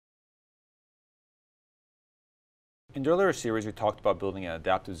In the earlier series, we talked about building an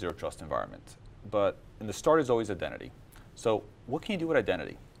adaptive zero trust environment, but in the start is always identity. So what can you do with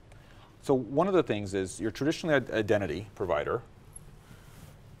identity? So one of the things is your traditional identity provider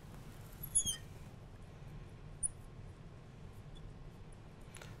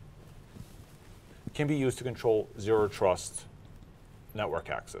can be used to control zero trust network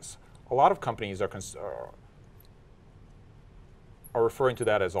access. A lot of companies are referring to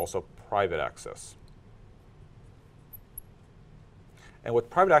that as also private access. And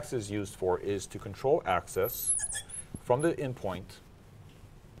what private access is used for is to control access from the endpoint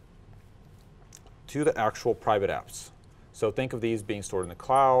to the actual private apps. So think of these being stored in the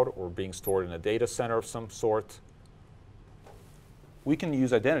cloud or being stored in a data center of some sort. We can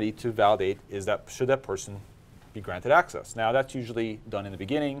use identity to validate should that person be granted access. Now that's usually done in the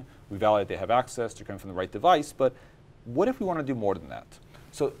beginning. We validate they have access, they're coming from the right device, but what if we want to do more than that?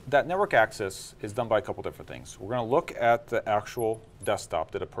 So that network access is done by a couple different things. We're going to look at the actual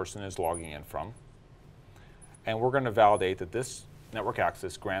desktop that a person is logging in from, and we're going to validate that this network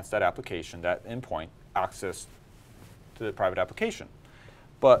access grants that application, that endpoint, access to the private application.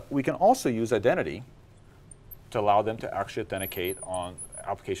 But we can also use identity to allow them to actually authenticate on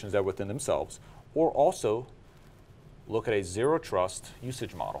applications that are within themselves, or also look at a zero trust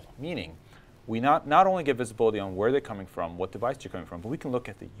usage model, meaning we not only get visibility on where they're coming from, what device they're coming from, but we can look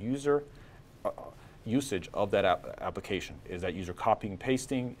at the user usage of that application. Is that user copying and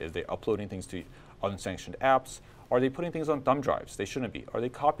pasting? Is they uploading things to unsanctioned apps? Are they putting things on thumb drives? They shouldn't be. Are they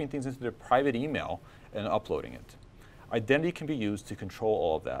copying things into their private email and uploading it? Identity can be used to control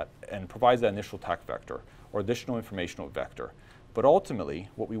all of that and provides that initial attack vector or additional informational vector. But ultimately,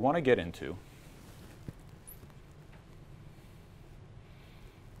 what we want to get into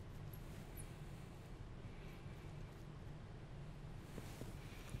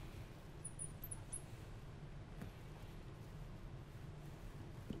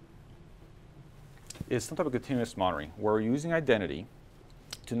is some type of continuous monitoring, where we're using identity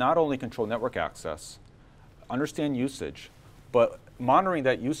to not only control network access, understand usage, but monitoring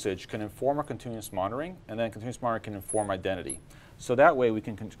that usage can inform our continuous monitoring, and then continuous monitoring can inform identity. So that way we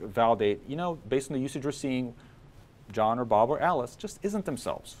can validate, based on the usage we're seeing, John or Bob or Alice just isn't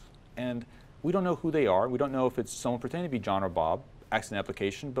themselves. And we don't know who they are. We don't know if it's someone pretending to be John or Bob, accessing an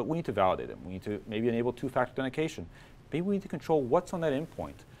application, but we need to validate them. We need to maybe enable two-factor authentication. Maybe we need to control what's on that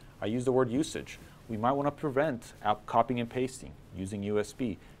endpoint. I use the word usage. We might want to prevent app copying and pasting using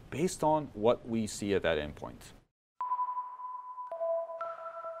USB based on what we see at that endpoint.